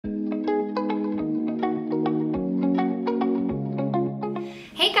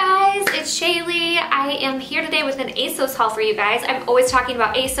Hey guys, it's Shaylee. I am here today with an ASOS haul for you guys. I'm always talking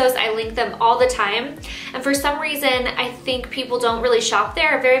about ASOS. I link them all the time. And for some reason, I think people don't really shop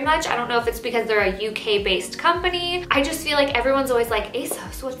there very much. I don't know if it's because they're a UK-based company. I just feel like everyone's always like,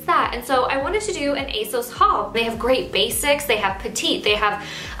 ASOS, what's that? And so I wanted to do an ASOS haul. They have great basics. They have petite. They have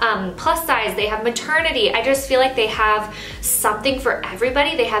plus size. They have maternity. I just feel like they have something for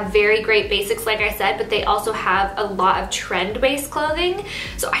everybody. They have very great basics, like I said, but they also have a lot of trend-based clothing.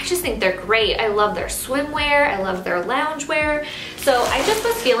 So I just think they're great. I love their swimwear. I love their loungewear. So I just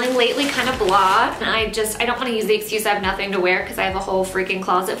was feeling lately kind of blah, and I don't want to use the excuse I have nothing to wear because I have a whole freaking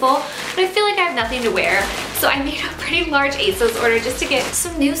closet full, but I feel like I have nothing to wear. So I made a pretty large ASOS order just to get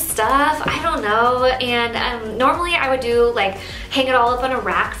some new stuff. I don't know. And normally I would do like hang it all up on a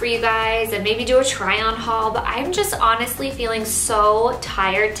rack for you guys and maybe do a try on haul, but I'm just honestly feeling so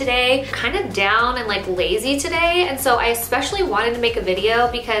tired today, kind of down and like lazy today. And so I especially wanted to make a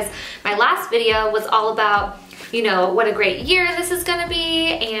video because my last video was all about, you know, what a great year this is gonna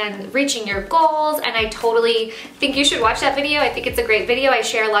be and reaching your goals, and I totally think you should watch that video. I think it's a great video. I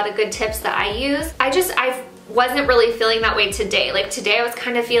share a lot of good tips that I use. I wasn't really feeling that way today. Like today I was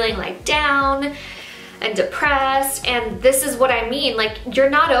kind of feeling like down and depressed, and this is what I mean. Like, you're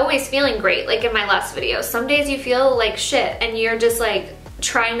not always feeling great, like in my last video. Some days you feel like shit and you're just like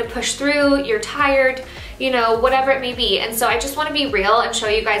trying to push through, you're tired, you know, whatever it may be. And so I just want to be real and show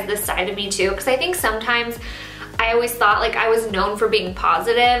you guys this side of me too, because I think sometimes I always thought like I was known for being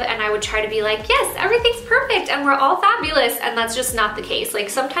positive, and I would try to be like, yes, everything's perfect and we're all fabulous, and that's just not the case. Like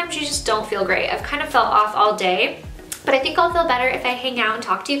sometimes you just don't feel great. I've kind of felt off all day, but I think I'll feel better if I hang out and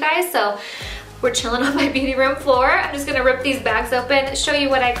talk to you guys. So we're chilling on my beauty room floor. I'm just gonna rip these bags open, show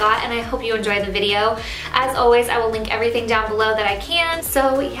you what I got, and I hope you enjoy the video. As always, I will link everything down below that I can.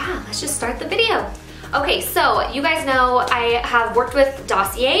 So yeah, let's just start the video. Okay, so you guys know I have worked with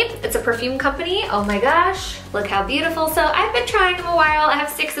Dossier. It's a perfume company. Oh my gosh, look how beautiful. So I've been trying them a while. I have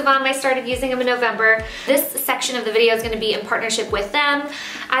 6 of them. I started using them in November. This section of the video is gonna be in partnership with them.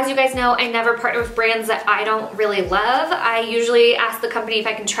 As you guys know, I never partner with brands that I don't really love. I usually ask the company if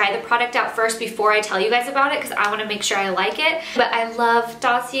I can try the product out first before I tell you guys about it, because I wanna make sure I like it. But I love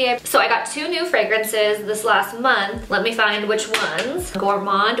Dossier. So I got 2 new fragrances this last month. Let me find which ones.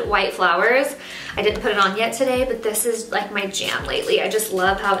 Gourmand White Flowers. I didn't put it on yet today, but this is like my jam lately. I just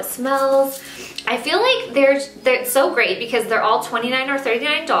love how it smells. I feel like they're so great because they're all $29 or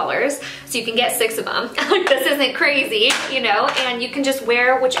 $39, so you can get 6 of them. Like, this isn't crazy, you know, and you can just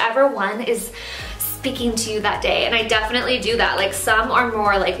wear whichever one is speaking to you that day. And I definitely do that. Like, some are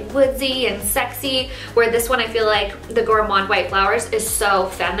more like woodsy and sexy, where this one I feel like the Gourmand White Flowers is so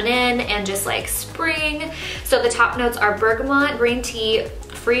feminine and just like spring. So the top notes are bergamot, green tea,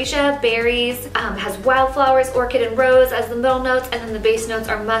 freesia, berries, has wildflowers, orchid, and rose as the middle notes, and then the base notes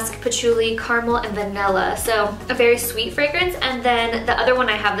are musk, patchouli, caramel, and vanilla. So a very sweet fragrance. And then the other one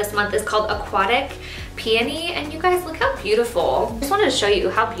I have this month is called Aquatic Peony, and you guys look how beautiful. I just wanted to show you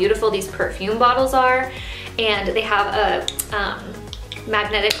how beautiful these perfume bottles are, and they have a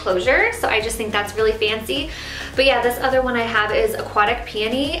magnetic closure, so I just think that's really fancy. But yeah, this other one I have is Aquatic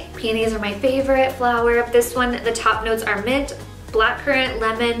Peony. Peonies are my favorite flower. This one, the top notes are mint, blackcurrant,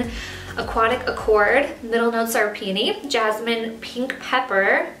 lemon, aquatic accord. Middle notes are peony, jasmine, pink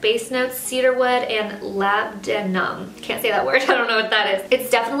pepper. Base notes, cedarwood, and labdanum. Can't say that word. I don't know what that is. It's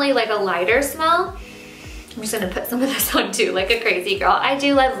definitely like a lighter smell. I'm just gonna put some of this on too, like a crazy girl. I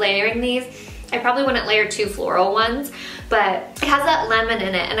do love layering these. I probably wouldn't layer 2 floral ones, but it has that lemon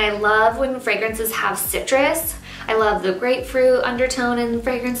in it, and I love when fragrances have citrus. I love the grapefruit undertone in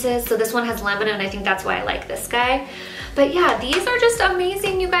fragrances, so this one has lemon, and I think that's why I like this guy. But yeah, these are just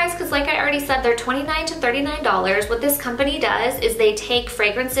amazing, you guys, because like I already said, they're $29 to $39. What this company does is they take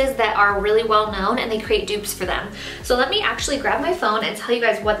fragrances that are really well known and they create dupes for them. So let me actually grab my phone and tell you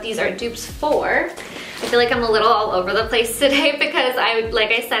guys what these are dupes for. I feel like I'm a little all over the place today because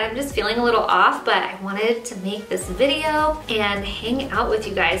like I said, I'm just feeling a little off, but I wanted to make this video and hang out with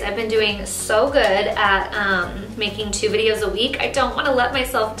you guys. I've been doing so good at making 2 videos a week. I don't want to let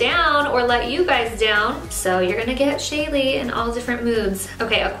myself down or let you guys down. So you're gonna get Shaylee in all different moods.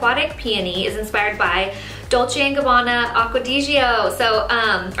 Okay, Aquatic Peony is inspired by Dolce & Gabbana Acqua di Gio, so,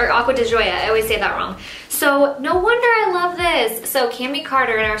 or Acqua di Gioia, I always say that wrong. So no wonder I love this. So Cami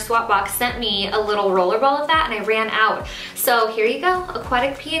Carter in our swap box sent me a little rollerball of that, and I ran out. So here you go,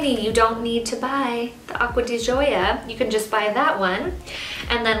 Aquatic Peony. You don't need to buy the Acqua di Gioia. You can just buy that one.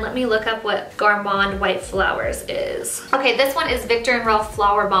 And then let me look up what Gourmand White Flowers is. Okay, this one is Victor and Rolf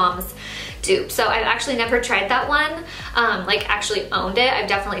Flower Bombs dupe. So I've actually never tried that one, like actually owned it. I've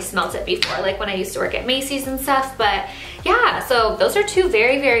definitely smelt it before, like when I used to work at Macy's and stuff, but yeah, so those are two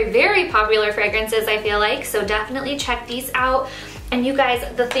very, very, very popular fragrances, I feel like, so definitely check these out. And you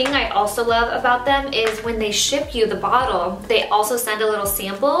guys, the thing I also love about them is when they ship you the bottle, they also send a little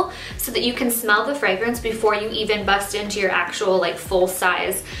sample so that you can smell the fragrance before you even bust into your actual like full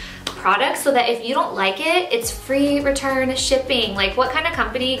size product, so that if you don't like it, it's free return shipping. Like what kind of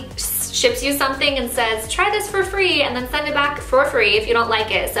company ships you something and says, try this for free and then send it back for free if you don't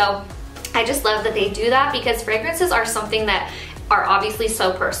like it? So I just love that they do that, because fragrances are something that are obviously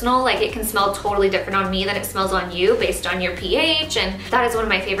so personal. Like it can smell totally different on me than it smells on you based on your pH, and that is one of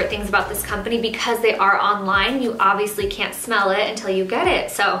my favorite things about this company. Because they are online, you obviously can't smell it until you get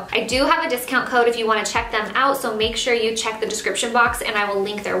it. So I do have a discount code if you want to check them out, so make sure you check the description box and I will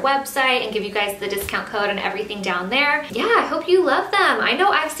link their website and give you guys the discount code and everything down there. Yeah, I hope you love them. I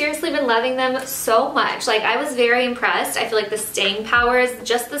know I've seriously been loving them so much. Like I was very impressed. I feel like the staying power is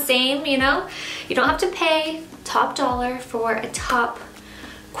just the same, you know? You don't have to pay top dollar for a top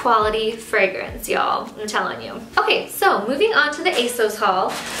quality fragrance, y'all. I'm telling you. Okay, so moving on to the ASOS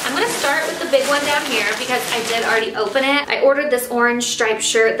haul. I'm gonna start with the big one down here because I did already open it. I ordered this orange striped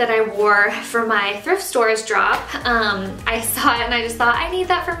shirt that I wore for my thrift stores drop. I saw it and I just thought I need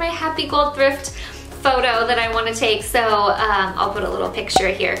that for my Happy Gold thrift photo that I want to take, so I'll put a little picture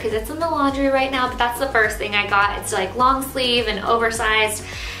here because it's in the laundry right now, but that's the first thing I got. It's like long sleeve and oversized,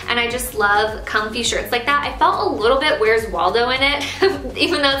 and I just love comfy shirts like that. I felt a little bit Where's Waldo in it,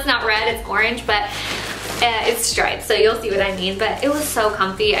 even though it's not red, it's orange, but it's striped, so you'll see what I mean. But it was so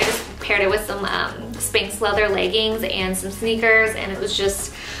comfy. I just paired it with some Spanx leather leggings and some sneakers, and it was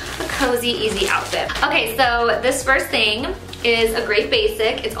just a cozy, easy outfit. Okay, so this first thing is a great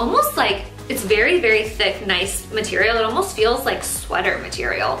basic. It's almost like, it's very, very thick, nice material. It almost feels like sweater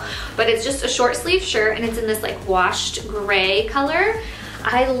material, but it's just a short sleeve shirt and it's in this like washed gray color.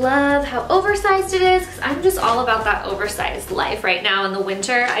 I love how oversized it is because I'm just all about that oversized life right now in the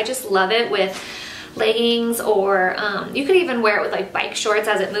winter. I just love it with leggings, or you could even wear it with like bike shorts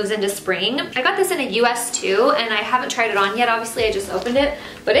as it moves into spring. I got this in a US too, and I haven't tried it on yet. Obviously I just opened it,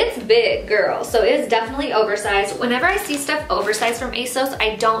 but it's big, girl. So it is definitely oversized. Whenever I see stuff oversized from ASOS,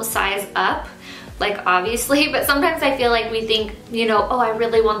 I don't size up, like obviously, but sometimes I feel like we think, you know, oh, I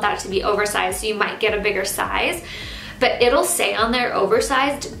really want that to be oversized, so you might get a bigger size. But it'll say on there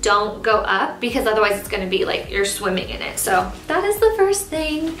oversized, don't go up, because otherwise it's gonna be like you're swimming in it. So that is the first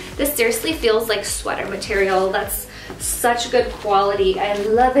thing. This seriously feels like sweater material. That's such good quality. I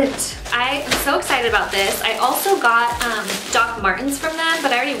love it. I am so excited about this. I also got Doc Martens from them,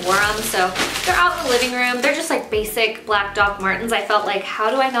 but I already wore them, so they're out in the living room. They're just like basic black Doc Martens. I felt like, how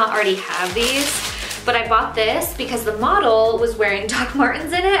do I not already have these? But I bought this because the model was wearing Doc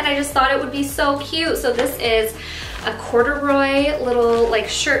Martens in it, and I just thought it would be so cute. So this is a corduroy little like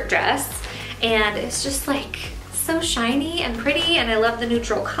shirt dress, and it's just like so shiny and pretty, and I love the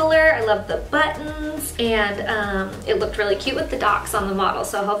neutral color. I love the buttons, and it looked really cute with the docs on the model,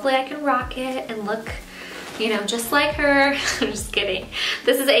 so hopefully I can rock it and look, you know, just like her. I'm just kidding.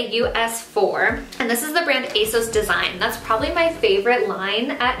 This is a US 4, and this is the brand ASOS Design. That's probably my favorite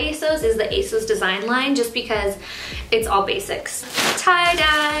line at ASOS, is the ASOS Design line, just because it's all basics.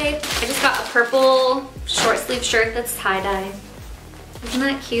 Tie-dye. I just got a purple short sleeve shirt that's tie-dye. Isn't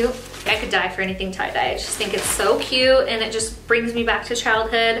that cute? I could die for anything tie-dye. I just think it's so cute, and it just brings me back to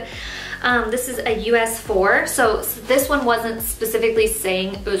childhood. This is a US 4, so this one wasn't specifically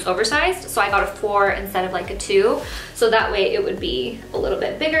saying it was oversized, so I got a 4 instead of like a 2, so that way it would be a little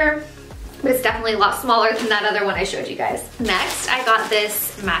bit bigger, but it's definitely a lot smaller than that other one I showed you guys. Next, I got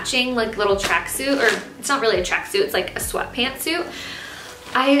this matching like little tracksuit, or it's not really a tracksuit, it's like a sweatpant suit.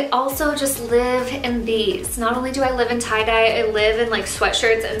 I also just live in these. Not only do I live in tie-dye, I live in like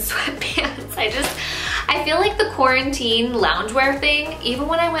sweatshirts and sweatpants. I feel like the quarantine loungewear thing, even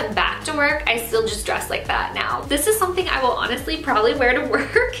when I went back to work, I still just dress like that now. This is something I will honestly probably wear to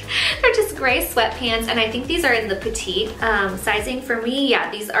work. They're just gray sweatpants, and I think these are in the petite sizing for me.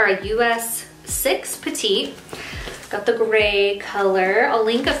 Yeah, these are a US 6 petite. Got the gray color. I'll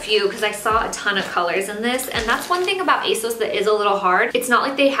link a few because I saw a ton of colors in this, and that's one thing about ASOS that is a little hard. It's not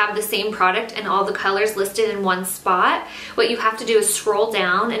like they have the same product and all the colors listed in one spot. What you have to do is scroll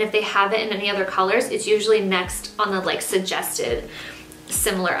down, and if they have it in any other colors, it's usually next on the like suggested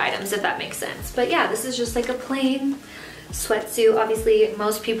similar items, if that makes sense. But yeah, this is just like a plain sweatsuit. Obviously,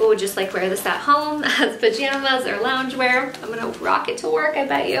 most people would just like wear this at home as pajamas or loungewear. I'm gonna rock it to work, I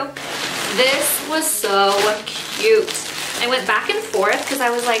bet you. This was so cute. I went back and forth because I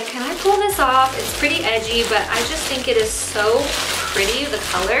was like, can I pull this off? It's pretty edgy, but I just think it is so pretty, the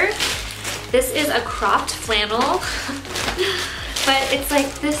color. This is a cropped flannel, but it's like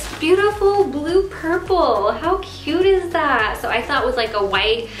this beautiful blue purple. How cute is that? So I thought with like a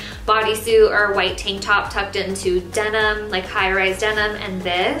white bodysuit or a white tank top tucked into denim, like high-rise denim, and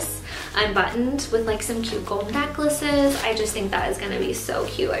this unbuttoned with like some cute gold necklaces. I just think that is gonna be so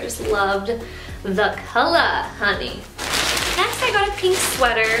cute. I just loved the color, honey. Next, I got a pink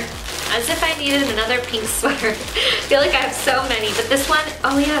sweater. As if I needed another pink sweater. I feel like I have so many, but this one,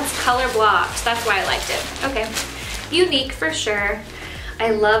 oh yeah, it's color blocked. That's why I liked it. Okay, unique for sure.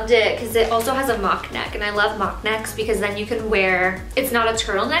 I loved it because it also has a mock neck, and I love mock necks because then you can wear, it's not a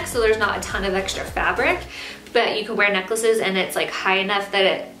turtleneck, so there's not a ton of extra fabric, but you can wear necklaces and it's like high enough that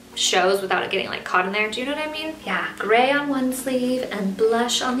it shows without it getting like caught in there. Do you know what I mean? Yeah, gray on one sleeve and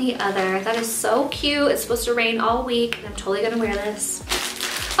blush on the other. That is so cute. It's supposed to rain all week and I'm totally gonna wear this.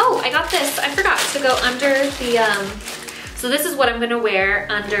 Oh, I got this. I forgot to go under the, so this is what I'm gonna wear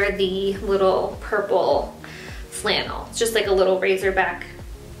under the little purple flannel. It's just like a little razorback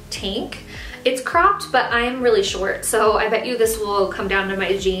tank. It's cropped, but I'm really short, so I bet you this will come down to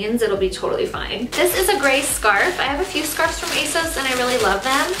my jeans. It'll be totally fine. This is a gray scarf. I have a few scarves from ASOS and I really love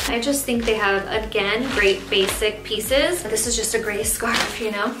them. I just think they have, again, great basic pieces. This is just a gray scarf, you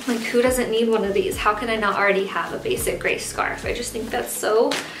know? Like, who doesn't need one of these? How can I not already have a basic gray scarf? I just think that's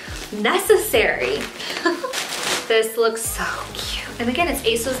so necessary. This looks so cute. And again, it's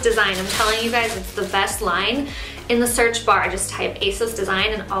ASOS design. I'm telling you guys, it's the best line. In the search bar, just type ASOS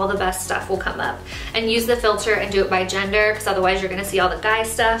design and all the best stuff will come up. And use the filter and do it by gender, because otherwise you're gonna see all the guy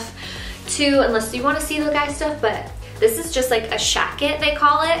stuff too, unless you wanna see the guy stuff. But this is just like a shacket, they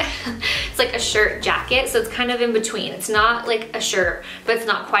call it. It's like a shirt jacket, so it's kind of in between. It's not like a shirt, but it's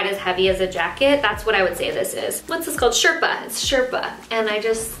not quite as heavy as a jacket. That's what I would say this is. What's this called? Sherpa. It's Sherpa. And I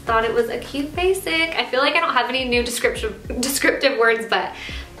just thought it was a cute basic. I feel like I don't have any new descriptive words, but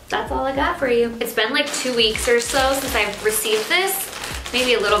that's all I got for you. It's been like 2 weeks or so since I've received this,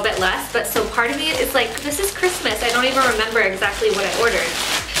 maybe a little bit less, but so part of me is like, this is Christmas. I don't even remember exactly what I ordered.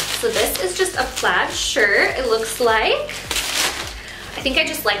 So this is just a plaid shirt, it looks like. I think I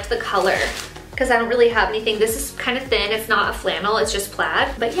just liked the color because I don't really have anything. This is kind of thin, it's not a flannel, it's just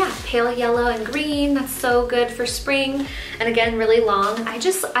plaid. But yeah, pale yellow and green, that's so good for spring. And again, really long.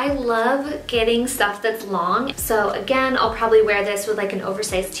 I love getting stuff that's long. So again, I'll probably wear this with like an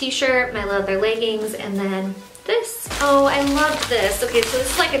oversized t-shirt, my leather leggings, and then this. Oh, I love this. Okay, so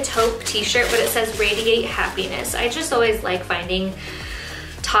this is like a taupe t-shirt, but it says radiate happiness. I just always like finding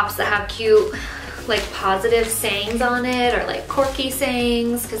tops that have cute, like positive sayings on it, or like quirky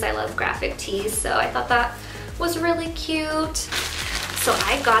sayings, because I love graphic tees, so I thought that was really cute. So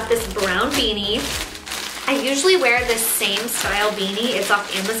I got this brown beanie. I usually wear this same style beanie. It's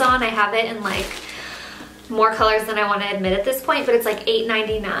off Amazon. I have it in like more colors than I want to admit at this point, but it's like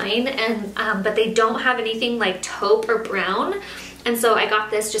 $8.99, and but they don't have anything like taupe or brown. And so I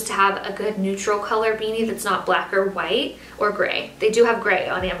got this just to have a good neutral color beanie that's not black or white or gray. They do have gray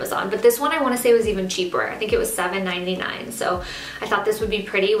on Amazon, but this one I want to say was even cheaper. I think it was $7.99. So I thought this would be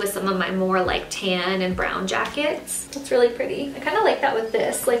pretty with some of my more like tan and brown jackets. That's really pretty. I kind of like that with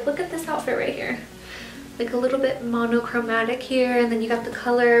this. Like, look at this outfit right here. Like a little bit monochromatic here, and then you got the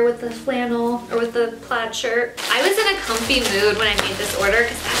color with the flannel or with the plaid shirt. I was in a comfy mood when I made this order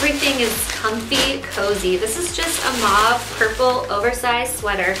because everything is comfy, cozy. This is just a mauve purple oversized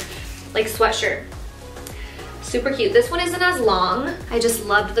sweater, like sweatshirt. Super cute. This one isn't as long. I just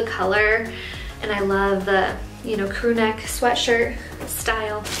loved the color, and I love the, you know, crew neck sweatshirt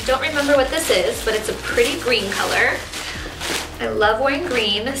style. I don't remember what this is, but it's a pretty green color. I love wearing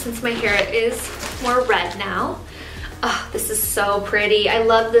green since my hair is more red now. Oh, this is so pretty. I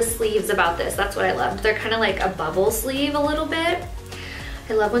love the sleeves about this. That's what I loved. They're kind of like a bubble sleeve a little bit.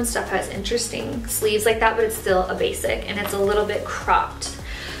 I love when stuff has interesting sleeves like that, but it's still a basic and it's a little bit cropped.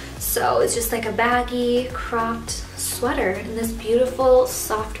 So it's just like a baggy, cropped sweater in this beautiful,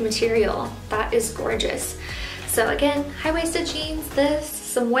 soft material. That is gorgeous. So again, high-waisted jeans, this,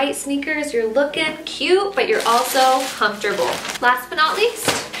 some white sneakers. You're looking cute, but you're also comfortable. Last but not least,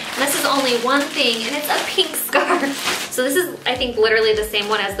 and this is only one thing, and it's a pink scarf. So this is, I think, literally the same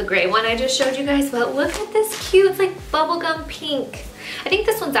one as the gray one I just showed you guys, but look at this cute, it's like bubblegum pink. I think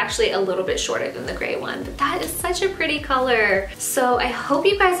this one's actually a little bit shorter than the gray one, but that is such a pretty color. So I hope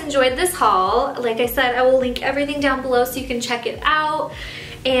you guys enjoyed this haul. Like I said, I will link everything down below so you can check it out.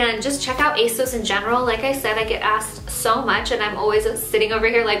 And just check out ASOS in general. Like I said, I get asked so much and I'm always sitting over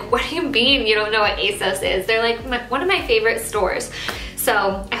here like, what do you mean you don't know what ASOS is? They're like one of my favorite stores.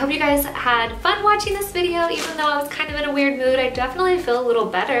 So I hope you guys had fun watching this video, even though I was kind of in a weird mood. I definitely feel a little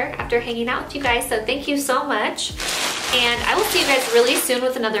better after hanging out with you guys, so thank you so much. And I will see you guys really soon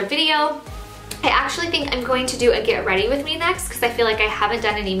with another video. I actually think I'm going to do a get ready with me next because I feel like I haven't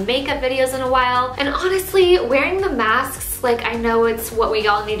done any makeup videos in a while. And honestly, wearing the masks, like I know it's what we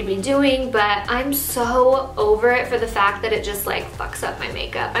all need to be doing, but I'm so over it for the fact that it just like fucks up my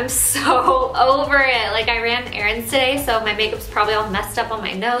makeup. I'm so over it. Like I ran errands today, so my makeup's probably all messed up on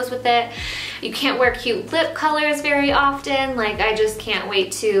my nose with it. You can't wear cute lip colors very often. Like I just can't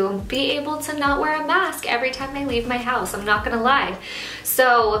wait to be able to not wear a mask every time I leave my house. I'm not gonna lie.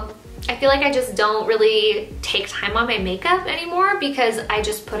 So I feel like I just don't really take time on my makeup anymore because I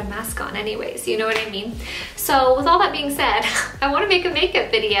just put a mask on anyways, you know what I mean? So with all that being said, I want to make a makeup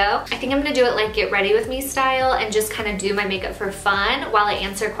video. I think I'm gonna do it like get ready with me style and just kind of do my makeup for fun while I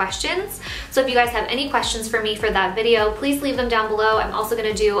answer questions. So if you guys have any questions for me for that video, please leave them down below. I'm also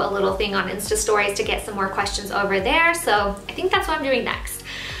gonna do a little thing on Insta stories to get some more questions over there. So I think that's what I'm doing next.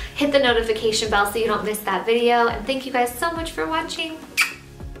 Hit the notification bell so you don't miss that video, and thank you guys so much for watching.